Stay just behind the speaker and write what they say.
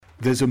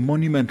There's a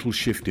monumental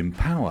shift in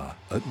power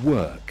at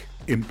work.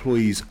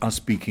 Employees are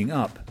speaking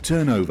up,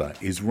 turnover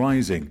is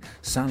rising,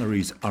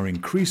 salaries are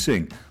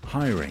increasing,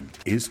 hiring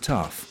is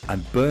tough,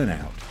 and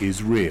burnout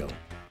is real.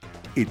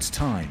 It's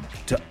time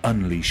to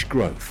unleash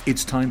growth.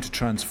 It's time to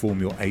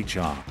transform your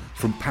HR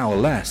from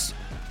powerless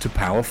to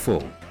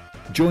powerful.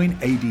 Join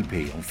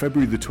ADP on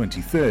February the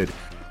 23rd.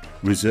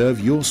 Reserve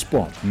your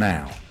spot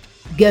now.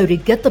 Go to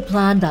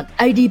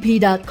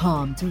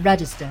gettheplan.adp.com to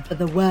register for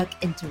the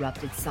Work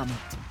Interrupted Summit.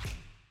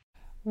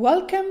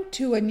 Welcome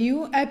to a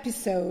new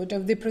episode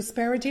of the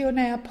Prosperity on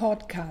Air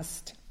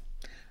podcast.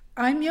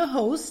 I'm your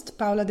host,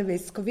 Paola De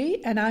Vescovi,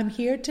 and I'm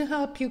here to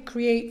help you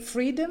create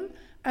freedom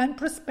and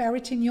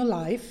prosperity in your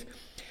life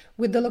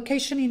with the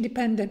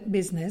location-independent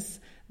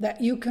business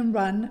that you can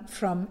run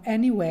from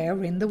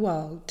anywhere in the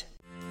world.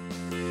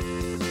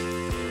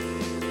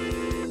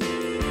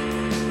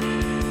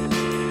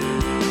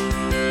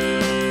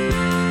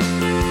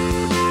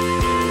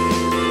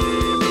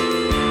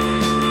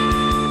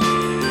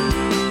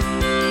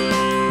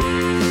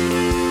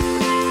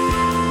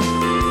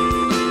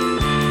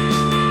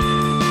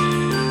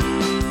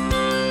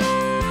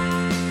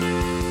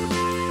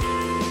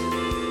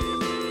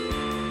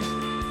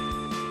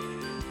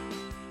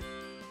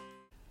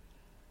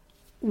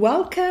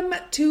 Welcome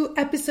to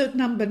episode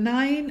number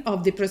 9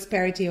 of the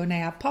Prosperity on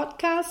Air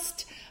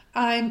podcast.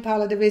 I'm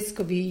Paola De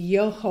Vescovi,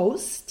 your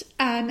host,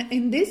 and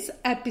in this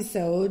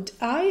episode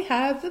I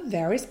have a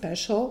very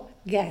special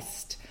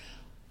guest.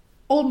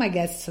 All my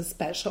guests are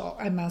special,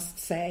 I must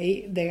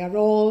say. They are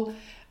all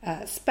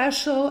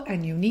special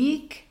and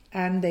unique,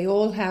 and they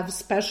all have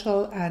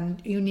special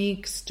and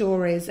unique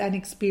stories and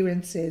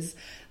experiences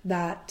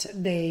that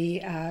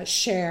they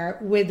share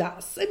with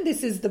us. And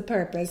this is the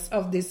purpose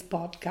of this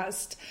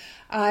podcast.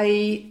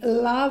 I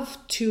love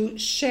to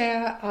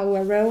share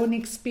our own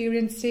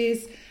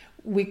experiences.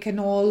 We can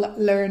all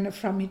learn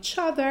from each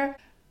other.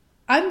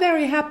 I'm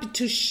very happy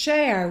to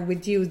share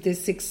with you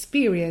this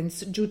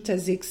experience,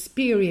 Juta's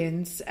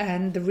experience,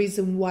 and the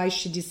reason why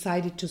she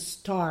decided to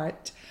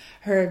start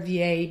her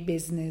VA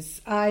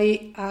business.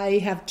 I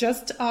have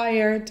just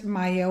hired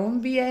my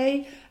own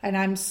VA, and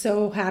I'm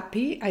so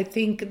happy. I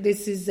think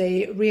this is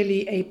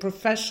really a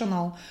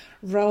professional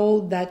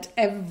role that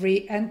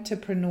every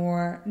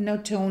entrepreneur,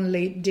 not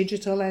only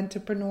digital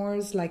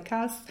entrepreneurs like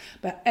us,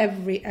 but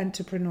every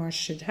entrepreneur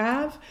should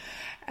have.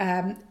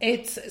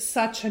 It's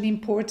such an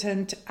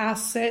important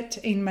asset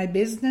in my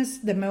business.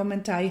 The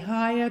moment I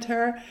hired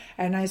her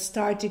and I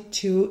started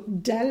to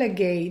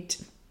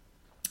delegate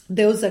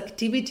those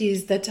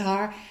activities that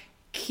are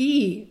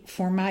key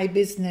for my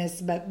business,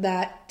 but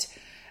that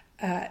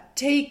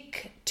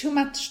take too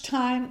much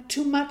time,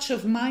 too much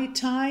of my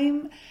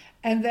time,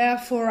 and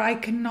therefore I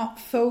cannot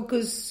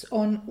focus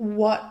on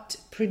what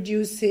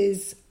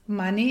produces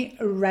money,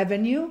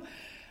 revenue.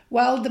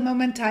 Well, the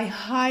moment I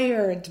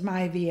hired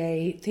my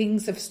VA,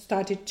 things have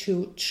started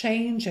to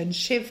change and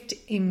shift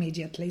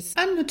immediately.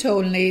 And not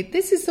only,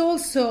 this is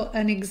also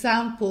an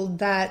example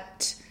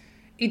that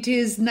it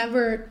is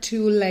never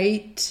too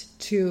late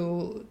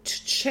to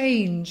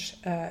change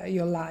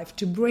your life,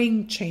 to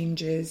bring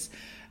changes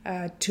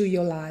to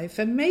your life,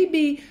 and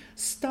maybe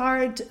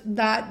start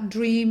that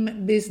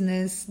dream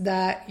business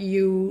that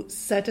you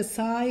set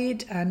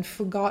aside and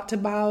forgot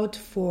about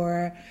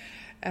for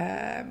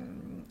a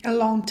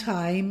long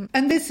time.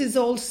 And this is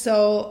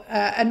also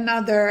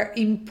another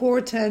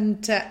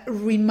important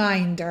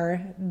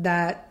reminder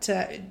that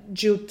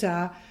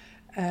Juta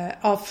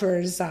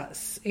offers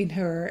us in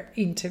her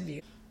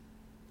interview.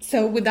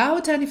 So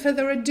without any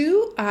further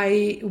ado,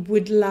 I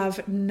would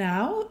love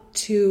now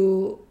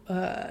to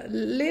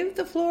leave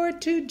the floor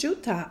to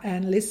Juta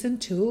and listen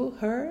to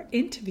her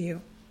interview.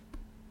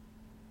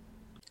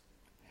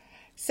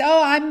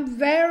 So I'm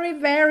very,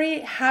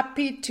 very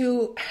happy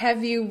to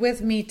have you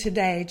with me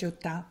today,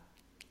 Juta.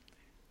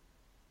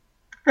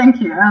 Thank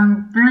you.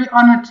 I'm very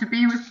honored to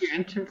be with you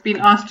and to have been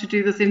asked to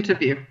do this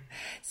interview.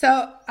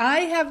 So I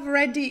have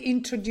already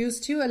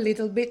introduced you a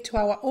little bit to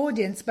our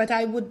audience, but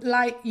I would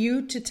like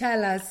you to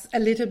tell us a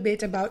little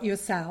bit about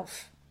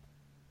yourself.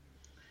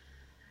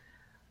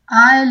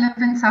 I live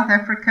in South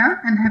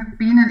Africa and have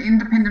been an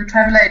independent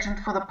travel agent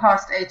for the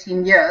past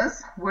 18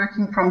 years,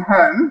 working from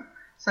home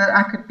so that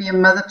I could be a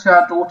mother to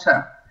our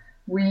daughter.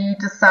 We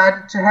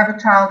decided to have a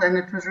child, and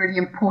it was really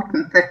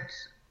important that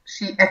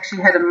she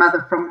actually had a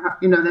mother from her,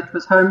 that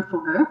was home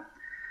for her.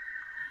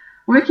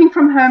 Working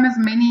from home has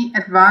many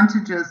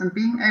advantages, and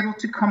being able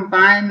to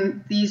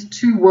combine these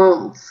two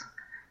worlds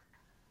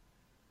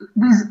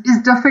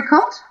is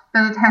difficult,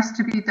 but it has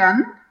to be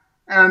done.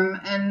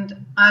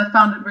 And I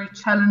found it very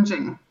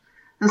challenging.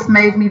 This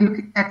made me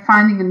look at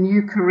finding a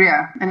new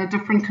career and a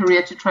different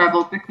career to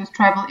travel, because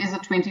travel is a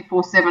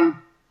 24/7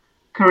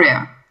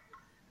 career.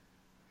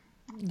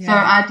 Yeah. So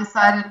I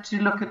decided to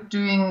look at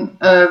doing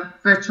a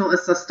virtual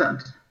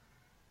assistant.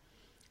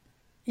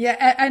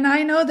 Yeah, and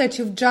I know that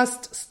you've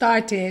just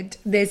started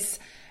this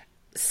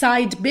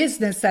side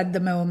business at the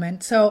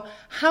moment. So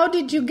how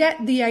did you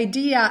get the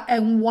idea,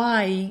 and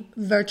why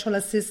virtual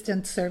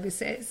assistant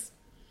services?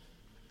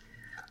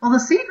 Well, the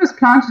seed was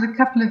planted a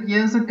couple of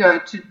years ago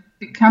to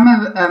become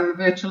a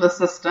virtual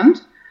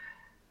assistant,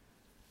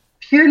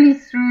 purely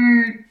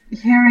through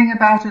hearing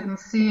about it and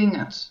seeing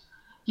it.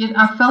 Yet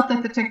I felt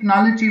that the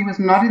technology was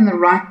not in the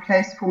right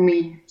place for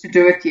me to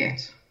do it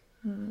yet.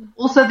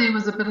 Also, there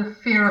was a bit of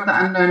fear of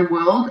the unknown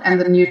world and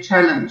the new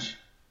challenge.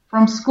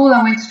 From school,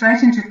 I went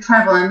straight into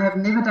travel and have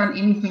never done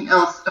anything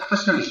else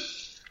officially.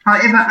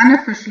 However,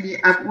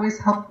 unofficially, I've always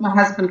helped my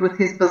husband with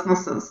his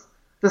businesses.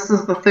 This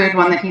is the third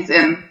one that he's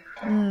in,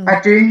 by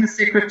doing the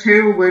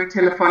secretarial work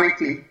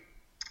telephonically.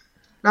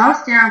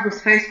 Last year, I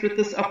was faced with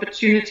this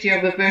opportunity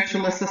of a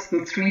virtual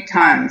assistant 3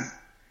 times.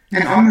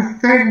 And on the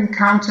third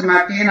encounter,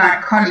 my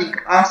BNI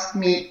colleague asked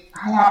me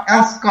how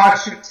else God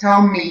should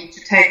tell me to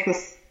take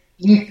this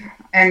leap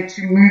and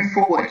to move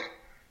forward.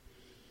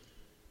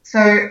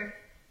 So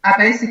I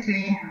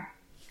basically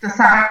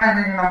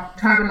decided in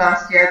October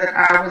last year that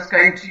I was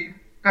going to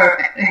go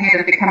ahead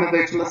and become a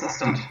virtual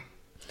assistant.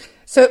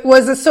 So it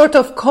was a sort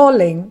of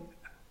calling.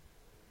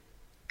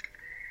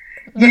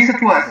 Yes,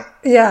 it was.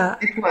 Yeah.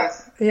 It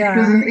was. Yeah. It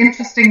was an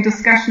interesting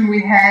discussion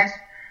we had.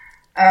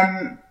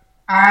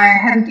 I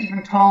hadn't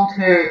even told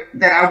her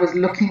that I was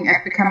looking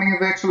at becoming a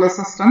virtual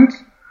assistant,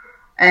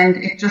 and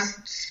it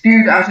just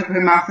spewed out of her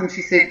mouth, and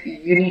she said,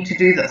 you need to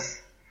do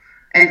this.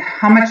 And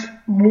how much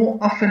more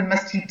often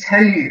must he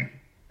tell you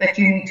that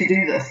you need to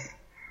do this?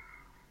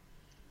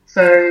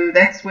 So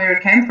that's where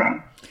it came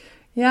from.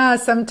 Yeah,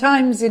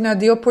 sometimes,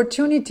 the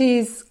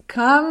opportunities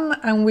come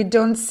and we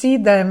don't see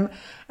them.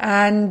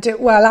 And,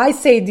 well, I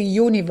say the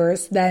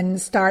universe then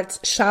starts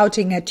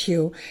shouting at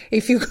you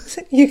if you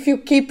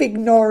keep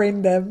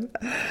ignoring them.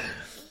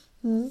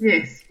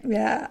 Yes.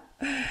 Yeah.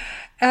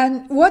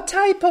 And what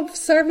type of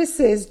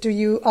services do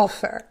you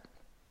offer?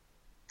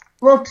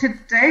 Well, to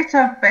date,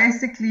 I've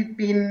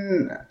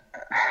been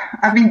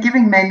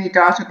giving mainly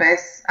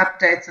database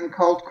updates and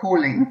cold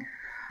calling,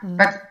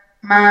 but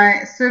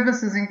my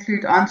services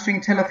include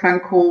answering telephone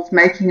calls,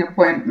 making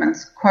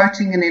appointments,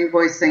 quoting and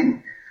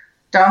invoicing,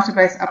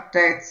 database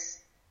updates,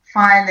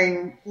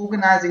 filing,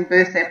 organizing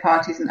birthday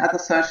parties and other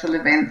social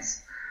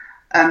events,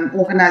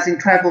 organizing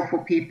travel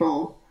for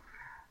people.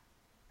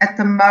 At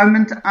the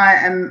moment, I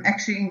am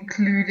actually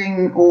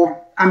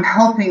I'm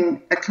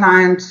helping a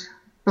client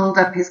build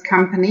up his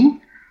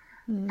company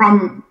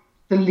from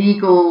the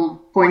legal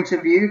point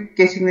of view,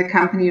 getting the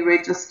company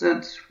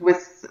registered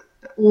with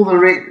all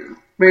the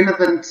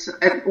relevant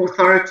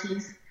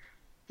authorities,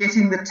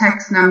 getting the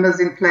tax numbers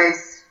in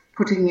place,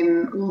 putting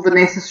in all the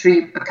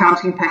necessary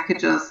accounting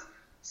packages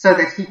so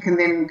that he can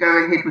then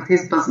go ahead with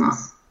his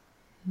business.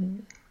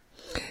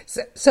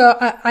 So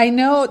I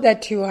know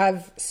that you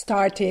have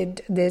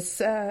started this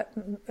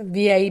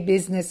VA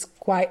business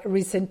quite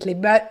recently,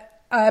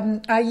 but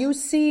are you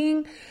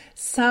seeing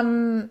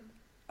some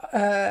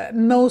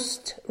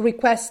most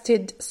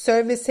requested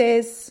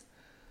services?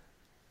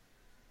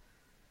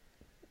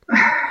 As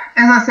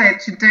I said,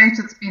 to date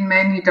it's been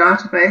mainly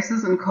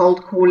databases and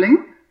cold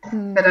calling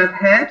that I've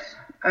had.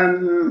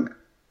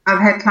 I've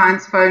had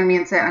clients phone me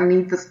and say, I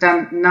need this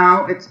done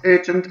now, it's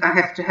urgent, I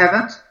have to have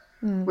it.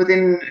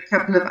 Within a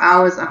couple of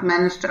hours, I've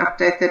managed to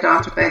update their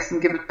database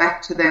and give it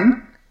back to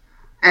them.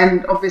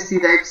 And obviously,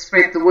 they've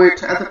spread the word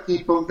to other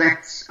people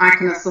that I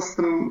can assist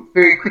them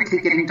very quickly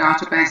getting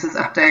databases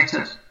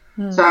updated.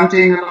 So I'm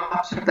doing a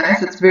lot of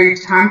that. It's very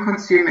time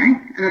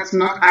consuming, and it's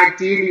not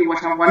ideally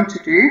what I want to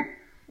do,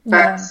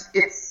 but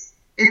it's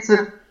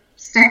a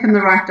step in the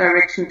right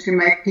direction to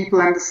make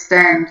people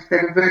understand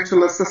that a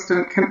virtual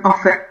assistant can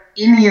offer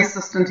any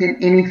assistance in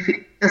any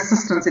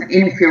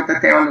field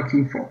that they are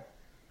looking for.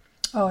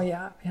 Oh,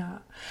 yeah.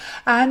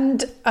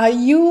 And are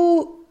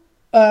you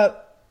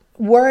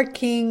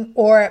working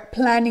or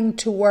planning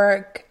to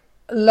work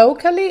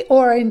locally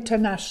or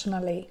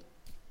internationally?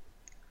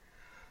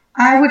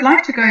 I would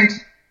like to go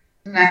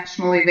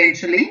international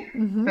eventually,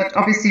 but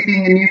obviously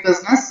being a new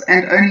business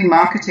and only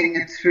marketing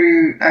it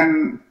through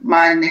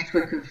my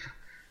network of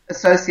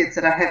associates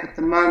that I have at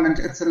the moment,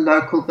 it's a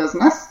local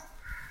business.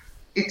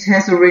 It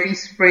has already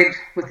spread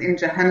within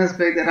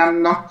Johannesburg that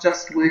I'm not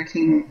just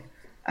working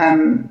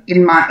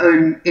in my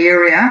own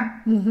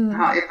area.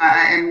 However,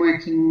 I am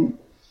working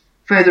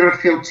further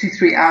afield,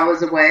 2-3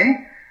 hours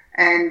away,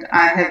 and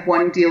I have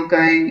one deal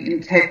going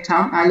in Cape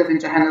Town. I live in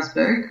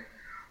Johannesburg.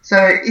 So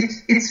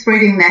it's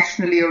spreading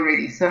nationally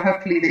already. So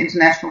hopefully the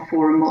international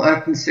forum will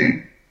open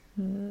soon.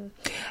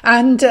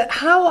 And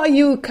how are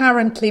you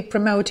currently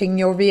promoting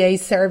your VA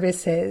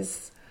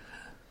services?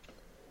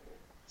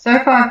 So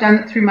far I've done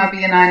it through my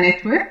BNI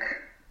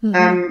network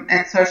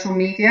and social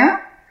media.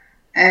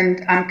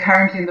 And I'm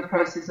currently in the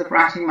process of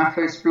writing my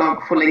first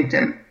blog for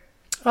LinkedIn.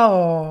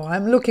 Oh,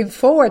 I'm looking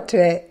forward to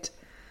it.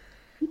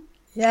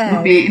 Yeah.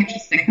 It'll be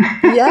interesting.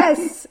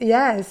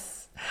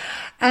 Yes.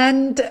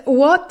 And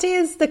what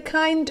is the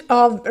kind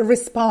of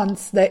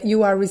response that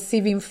you are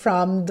receiving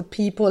from the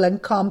people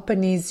and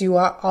companies you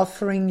are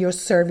offering your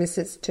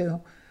services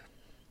to?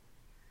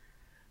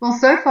 Well,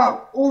 so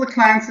far, all the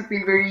clients have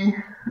been very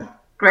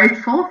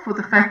grateful for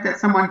the fact that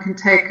someone can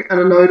take a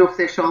load off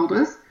their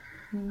shoulders.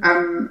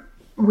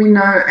 we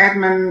know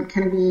admin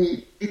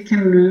it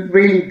can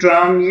really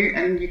drown you,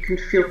 and you can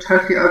feel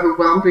totally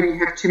overwhelmed when you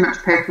have too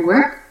much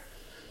paperwork.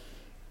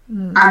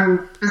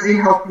 I'm busy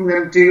helping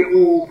them do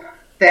all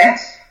that.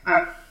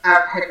 I've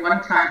had one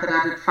client that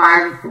I did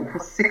filing for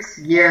 6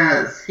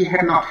 years. He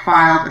had not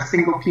filed a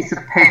single piece of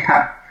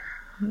paper.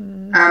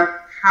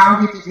 How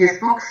he did his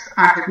books,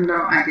 I have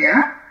no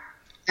idea.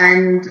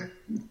 And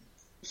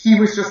he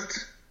was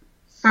just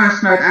so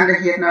snowed under,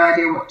 he had no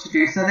idea what to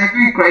do. So they're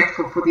very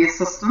grateful for the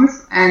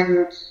assistance,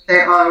 and they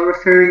are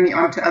referring me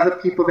on to other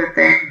people that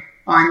they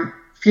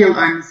feel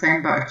are in the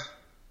same boat.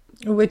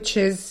 Which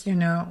is,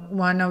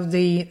 one of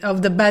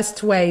the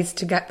best ways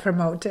to get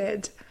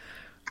promoted.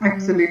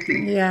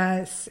 Absolutely.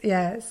 Yes.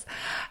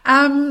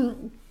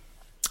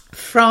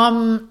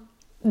 From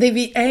the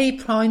VA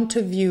point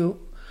of view,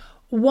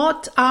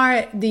 what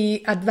are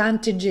the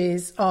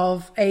advantages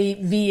of a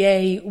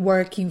VA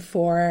working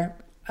for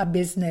a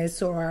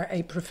business or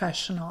a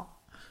professional?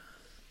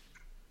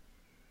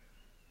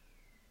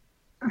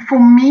 For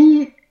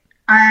me,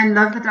 I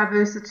love the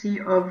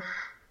diversity of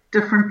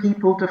different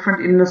people,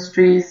 different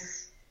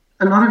industries.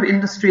 A lot of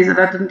industries that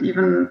I didn't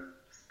even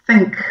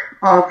think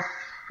of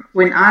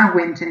when I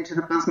went into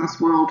the business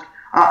world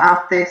are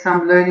out there, so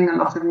I'm learning a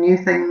lot of new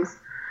things.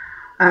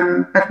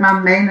 But my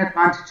main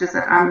advantage is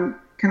that I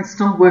can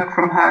still work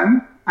from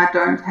home. I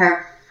don't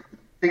have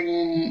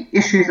the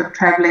issues of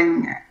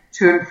traveling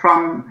to and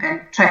from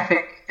and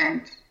traffic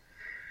and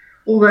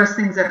all those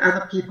things that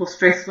other people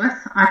stress with.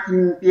 I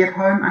can be at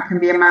home, I can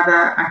be a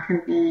mother, I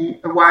can be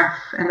a wife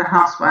and a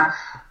housewife,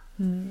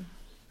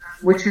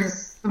 which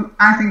is,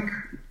 I think,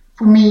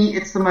 for me,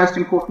 it's the most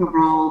important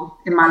role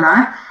in my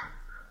life.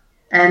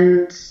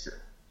 And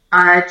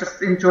I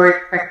just enjoy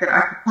the fact that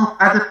I can help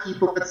other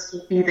people but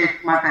still be there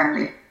for my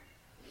family.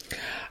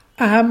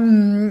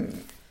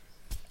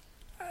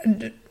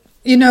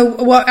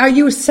 What are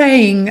you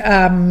saying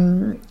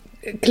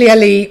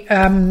clearly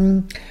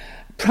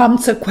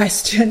prompts a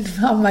question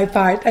on my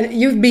part.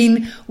 You've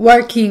been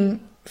working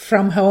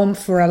from home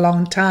for a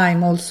long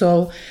time,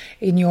 also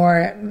in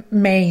your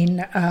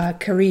main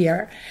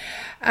career.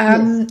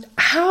 Yes.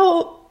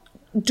 How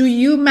do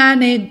you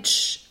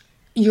manage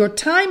your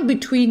time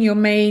between your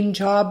main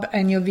job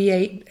and your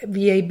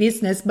VA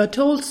business, but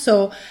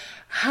also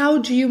how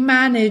do you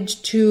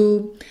manage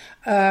to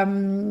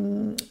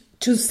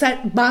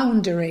set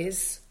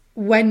boundaries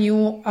when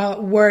you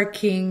are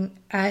working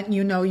and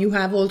you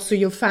have also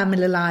your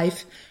family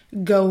life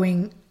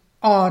going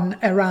on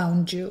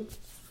around you?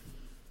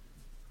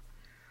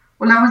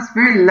 Well, I was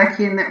very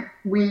lucky in that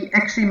we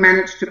actually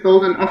managed to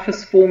build an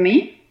office for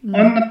me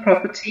on the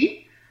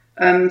property.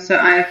 So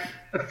I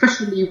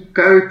officially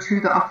go to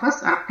the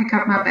office. I pick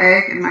up my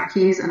bag and my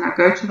keys and I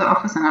go to the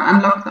office and I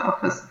unlock the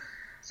office.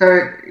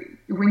 So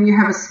when you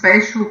have a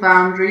spatial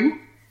boundary,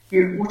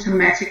 you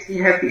automatically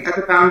have the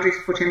other boundaries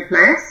put in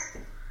place.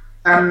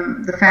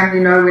 The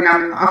family know when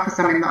I'm in the office,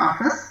 I'm in the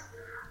office.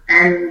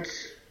 And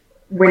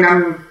when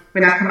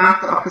I come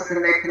out the office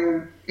and they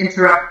can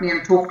interrupt me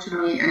and talk to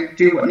me and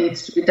do what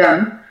needs to be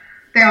done,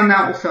 they are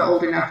now also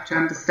old enough to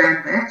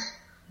understand that.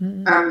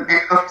 And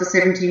after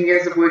 17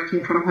 years of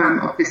working from home,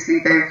 obviously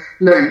they've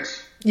learned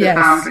the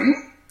boundaries.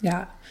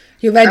 Yeah,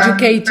 you've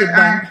educated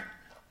them.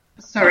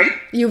 Sorry?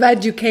 You've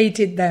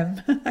educated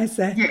them, I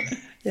say. Yes.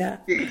 Yeah.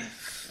 Yes.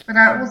 But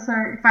I also,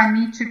 if I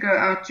need to go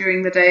out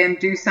during the day and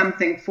do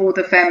something for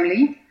the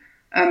family,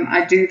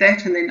 I do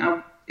that. And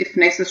then if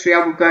necessary,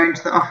 I will go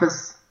into the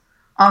office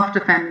after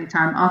family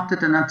time, after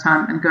dinner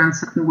time, and go and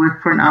sit and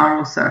work for an hour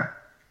or so.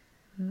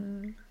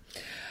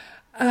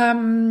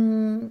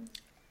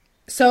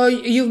 So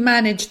you've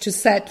managed to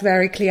set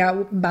very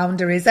clear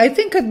boundaries. I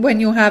think that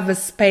when you have a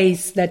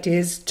space that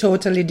is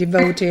totally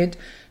devoted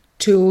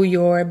to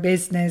your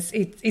business,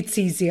 it's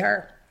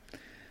easier.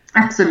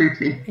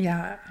 Absolutely.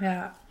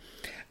 Yeah.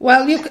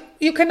 Well,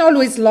 you can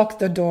always lock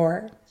the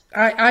door.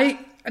 I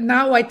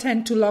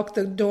tend to lock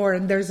the door,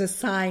 and there's a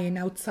sign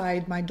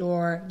outside my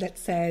door that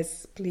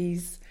says,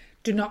 "Please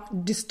do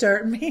not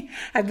disturb me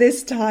at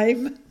this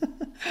time."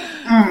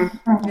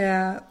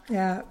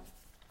 Yeah.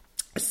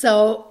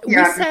 So we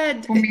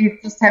said, for me,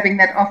 just having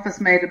that office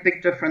made a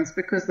big difference,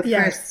 because the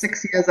first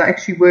 6 years I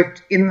actually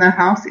worked in the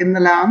house, in the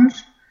lounge,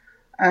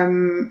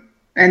 and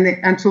then,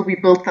 until we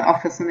built the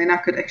office, and then I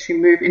could actually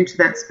move into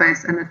that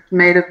space, and it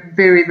made a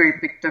very, very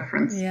big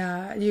difference.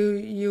 Yeah,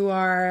 you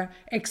are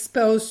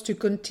exposed to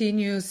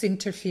continuous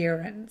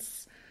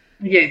interference.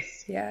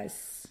 Yes.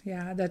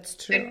 Yeah, that's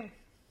true.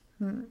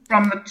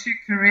 From the two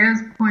careers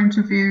point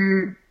of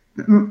view,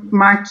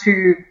 my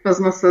two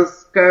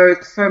businesses go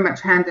so much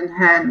hand in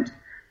hand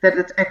that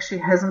it actually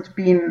hasn't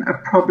been a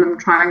problem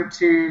trying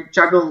to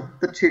juggle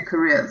the two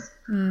careers.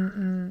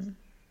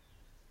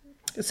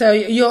 So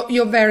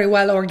you're very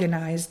well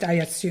organized, I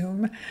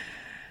assume.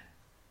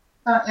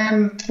 I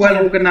am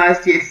well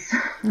organized, yes.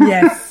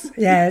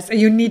 Yes.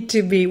 You need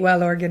to be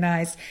well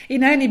organized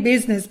in any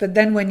business, but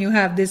then when you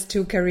have these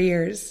two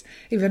careers,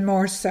 even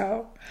more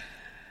so.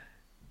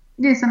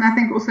 Yes, and I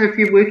think also if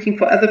you're working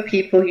for other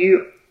people,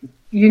 you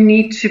you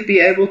need to be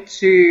able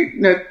to,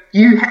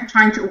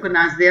 trying to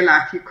organize their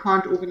life. You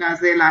can't organize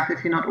their life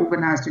if you're not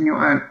organized in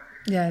your own.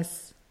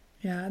 Yes.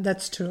 Yeah,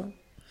 that's true.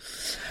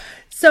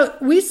 So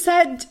you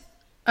said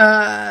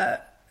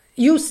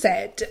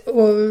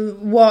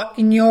what,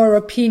 in your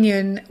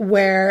opinion,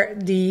 were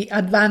the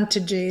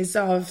advantages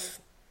of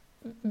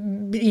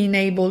being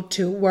able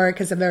to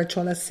work as a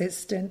virtual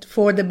assistant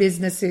for the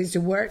businesses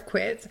you work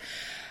with.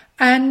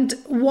 And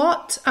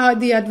what are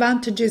the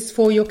advantages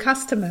for your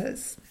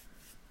customers?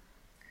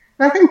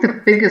 I think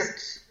the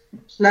biggest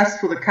plus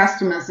for the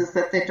customers is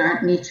that they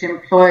don't need to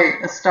employ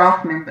a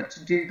staff member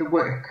to do the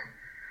work.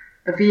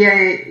 A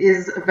VA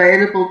is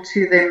available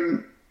to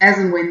them as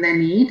and when they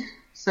need.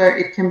 So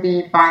it can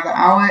be by the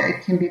hour,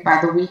 it can be by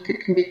the week,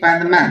 it can be by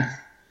the month.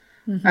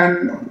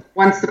 Mm-hmm.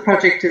 Once the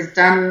project is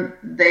done,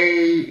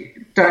 they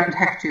don't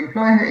have to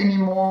employ her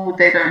anymore.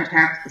 They don't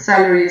have the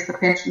salaries, the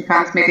pension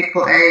funds,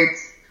 medical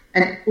aids,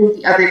 and all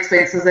the other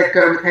expenses that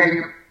go with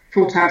having a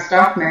full-time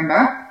staff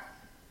member.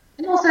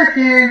 And also, if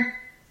you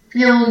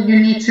feel you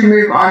need to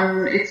move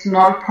on, it's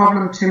not a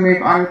problem to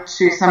move on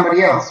to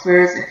somebody else.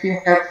 Whereas if you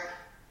have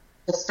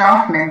a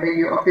staff member,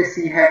 you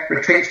obviously have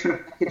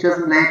retrenchment packages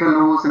and labour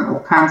laws and all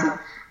kinds of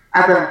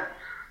other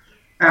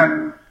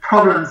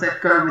problems that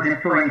go with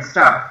employing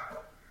staff.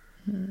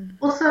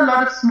 Also, a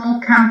lot of small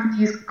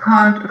companies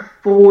can't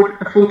afford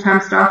a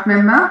full-time staff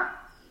member,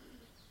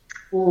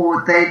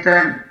 or there's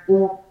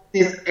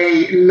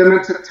a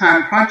limited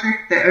time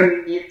project. They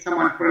only need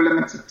someone for a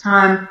limited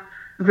time.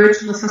 A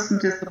virtual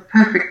assistant is the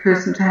perfect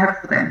person to have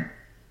for them.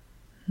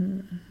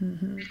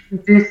 Mm-hmm. We can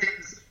do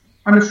things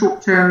on a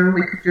short term,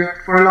 we could do it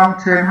for a long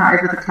term,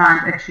 however the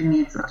client actually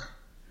needs it.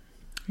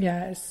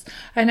 Yes.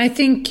 And I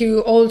think you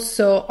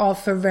also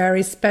offer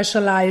very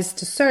specialized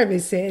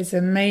services,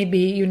 and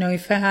maybe,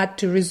 if I had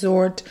to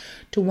resort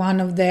to one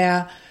of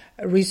their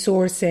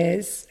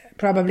resources,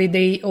 probably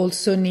they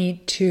also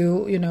need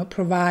to,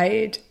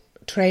 provide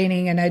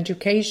training and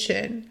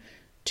education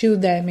to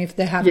them if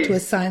they have to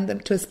assign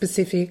them to a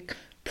specific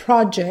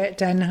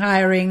project, and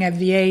hiring a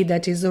VA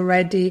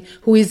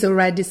who is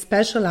already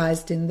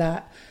specialized in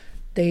that.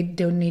 They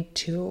don't need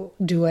to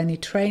do any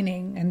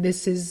training, and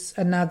this is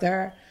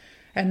another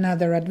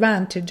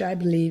advantage, I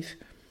believe.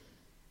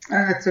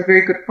 That's a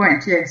very good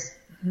point. Yes.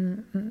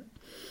 Mm-hmm.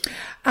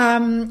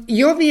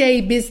 Your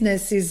VA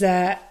business is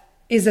a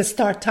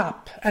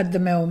startup at the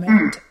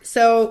moment.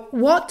 So,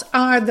 what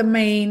are the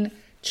main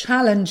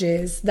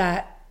challenges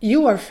that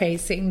you are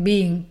facing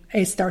being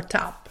a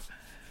startup?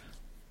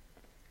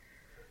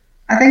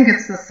 I think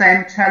it's the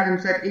same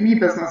challenge that any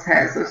business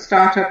has. A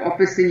startup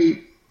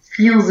obviously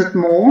feels it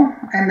more,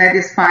 and that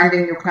is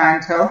finding your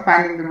clientele,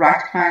 finding the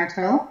right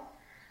clientele,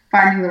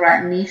 finding the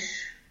right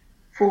niche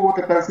for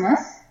the business.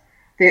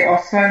 There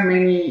are so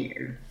many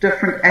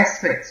different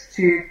aspects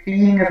to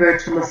being a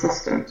virtual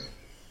assistant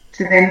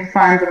to then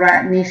find the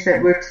right niche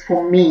that works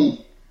for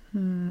me.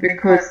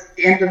 Because at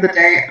the end of the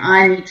day,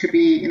 I need to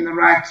be in the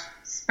right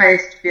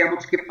space to be able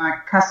to give my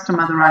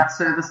customer the right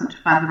service and to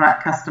find the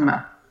right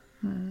customer.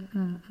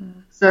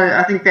 So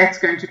I think that's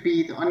going to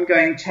be the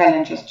ongoing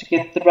challenge, is to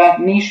get the right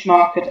niche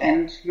market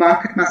and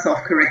market myself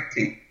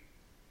correctly.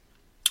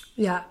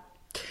 Yeah.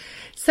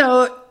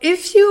 So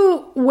if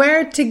you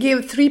were to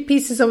give 3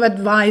 pieces of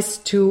advice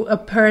to a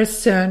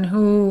person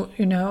who,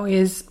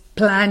 is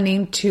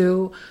planning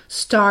to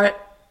start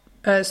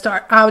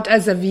out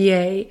as a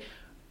VA,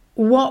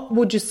 what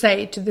would you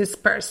say to this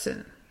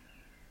person?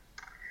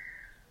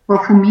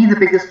 Well, for me, the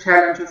biggest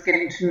challenge was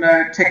getting to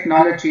know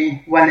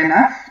technology well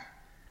enough.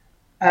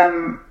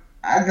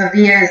 The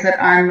VAs that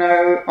I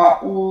know are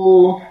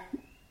all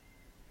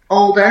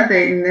older.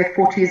 They're in their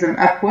 40s and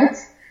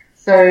upwards.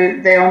 So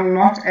they are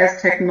not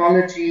as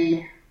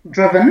technology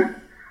driven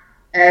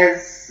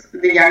as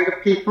the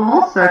younger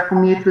people. So for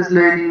me, it was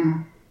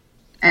learning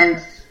and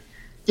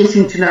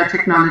getting to know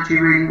technology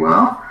really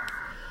well.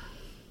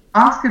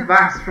 Ask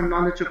advice from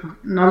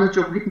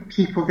knowledgeable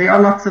people. There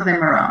are lots of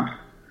them around.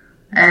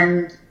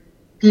 And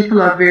people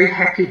are very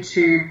happy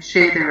to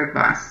share their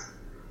advice.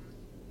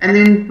 And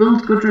then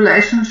build good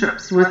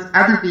relationships with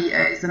other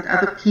VAs and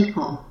other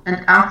people, and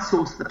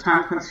outsource the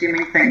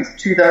time-consuming things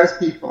to those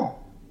people.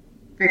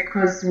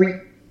 Because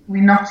we're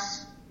not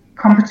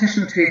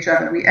competition to each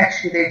other. We're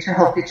actually there to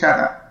help each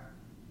other.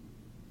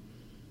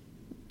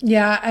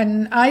 Yeah,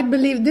 and I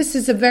believe this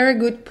is a very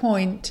good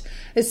point,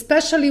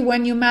 especially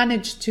when you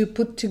manage to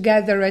put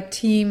together a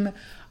team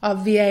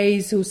of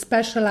VAs who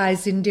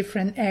specialize in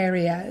different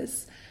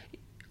areas.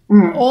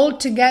 All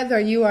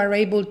together, you are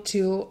able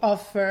to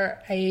offer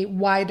a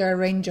wider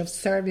range of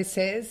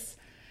services,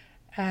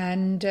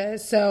 and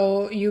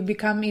so you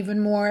become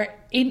even more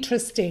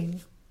interesting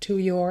to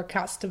your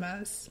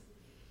customers.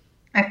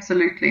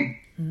 Absolutely.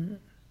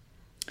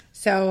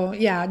 So,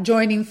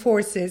 joining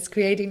forces,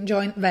 creating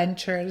joint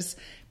ventures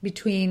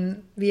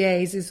between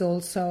VAs is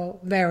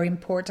also very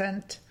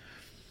important.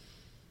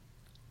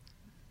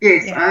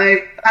 Yes, yeah.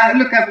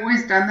 I've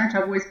always done that.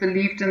 I've always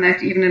believed in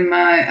that, even in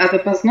my other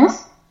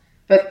business.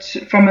 But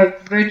from a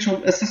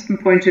virtual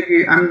assistant point of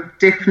view, I've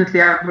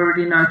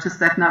already noticed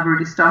that, and I've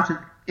already started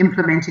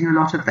implementing a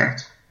lot of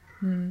that.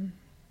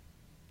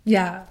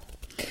 Yeah.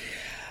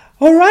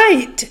 All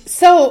right.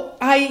 So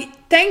I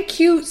thank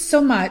you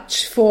so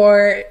much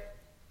for,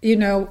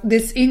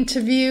 this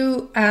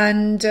interview.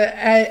 And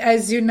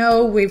as you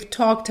know, we've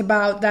talked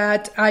about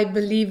that. I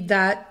believe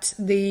that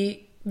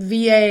the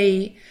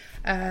VA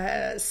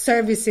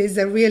services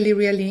are really,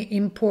 really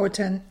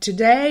important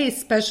today,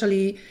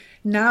 especially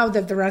now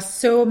that there are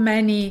so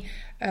many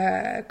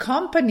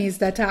companies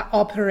that are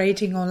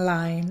operating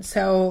online.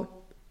 So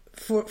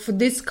for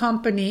this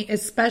company,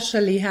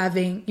 especially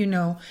having,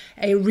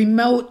 a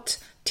remote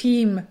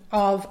team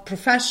of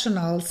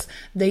professionals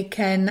they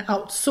can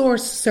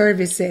outsource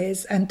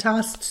services and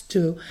tasks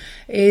to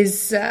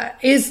is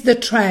the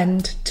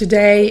trend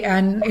today,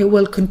 and it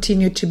will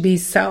continue to be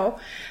so.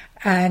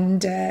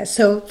 And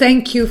so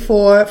thank you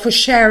for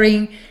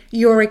sharing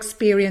your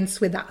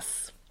experience with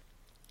us.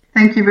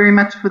 Thank you very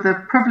much for the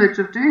privilege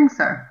of doing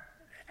so.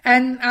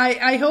 And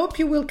I hope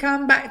you will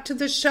come back to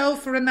the show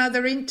for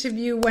another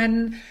interview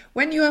when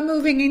you are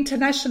moving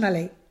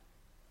internationally.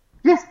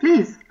 Yes,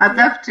 please. I'd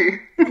love to.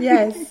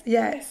 Yes.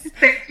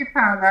 Thank you,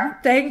 Paula.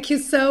 Thank you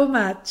so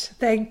much.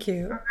 Thank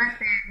you. All right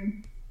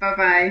then.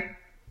 Bye-bye.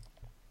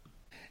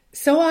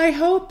 So I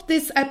hope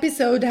this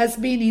episode has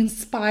been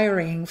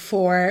inspiring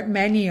for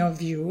many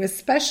of you,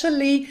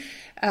 especially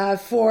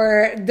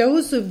for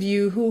those of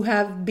you who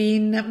have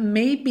been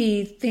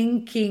maybe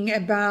thinking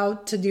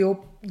about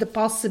the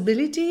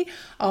possibility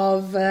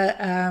of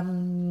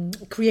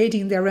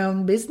creating their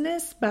own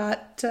business,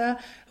 but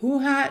who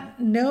had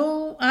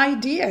no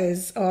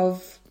ideas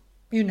of,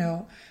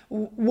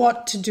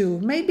 what to do.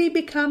 Maybe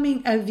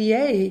becoming a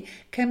VA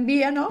can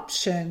be an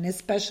option,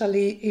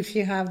 especially if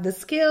you have the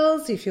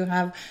skills, if you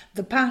have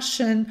the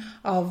passion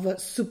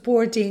of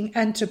supporting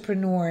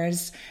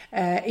entrepreneurs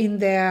in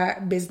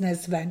their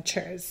business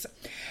ventures.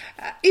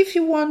 If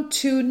you want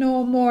to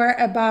know more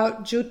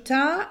about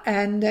Jutta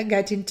and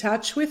get in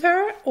touch with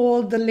her,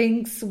 all the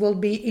links will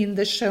be in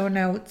the show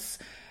notes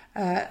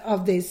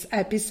of this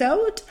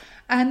episode.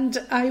 And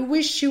I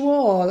wish you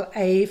all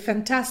a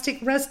fantastic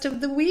rest of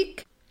the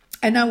week.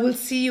 And I will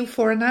see you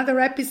for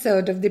another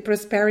episode of the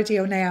Prosperity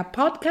on Air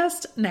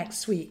podcast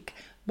next week.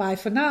 Bye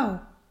for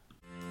now.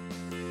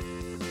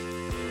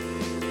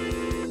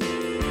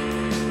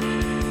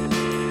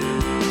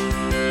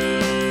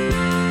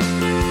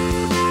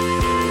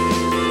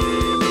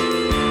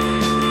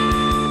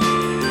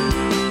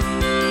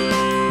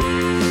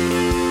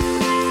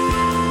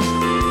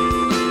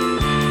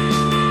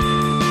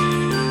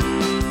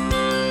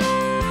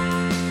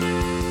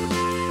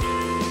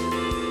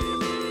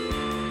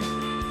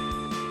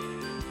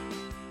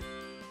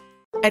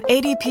 At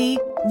ADP,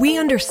 we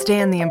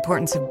understand the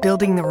importance of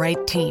building the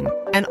right team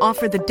and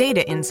offer the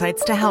data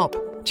insights to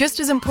help.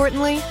 Just as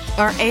importantly,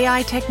 our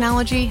AI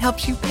technology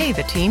helps you pay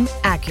the team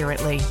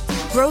accurately.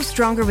 Grow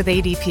stronger with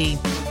ADP: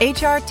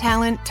 HR,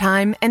 talent,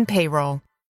 time, and payroll.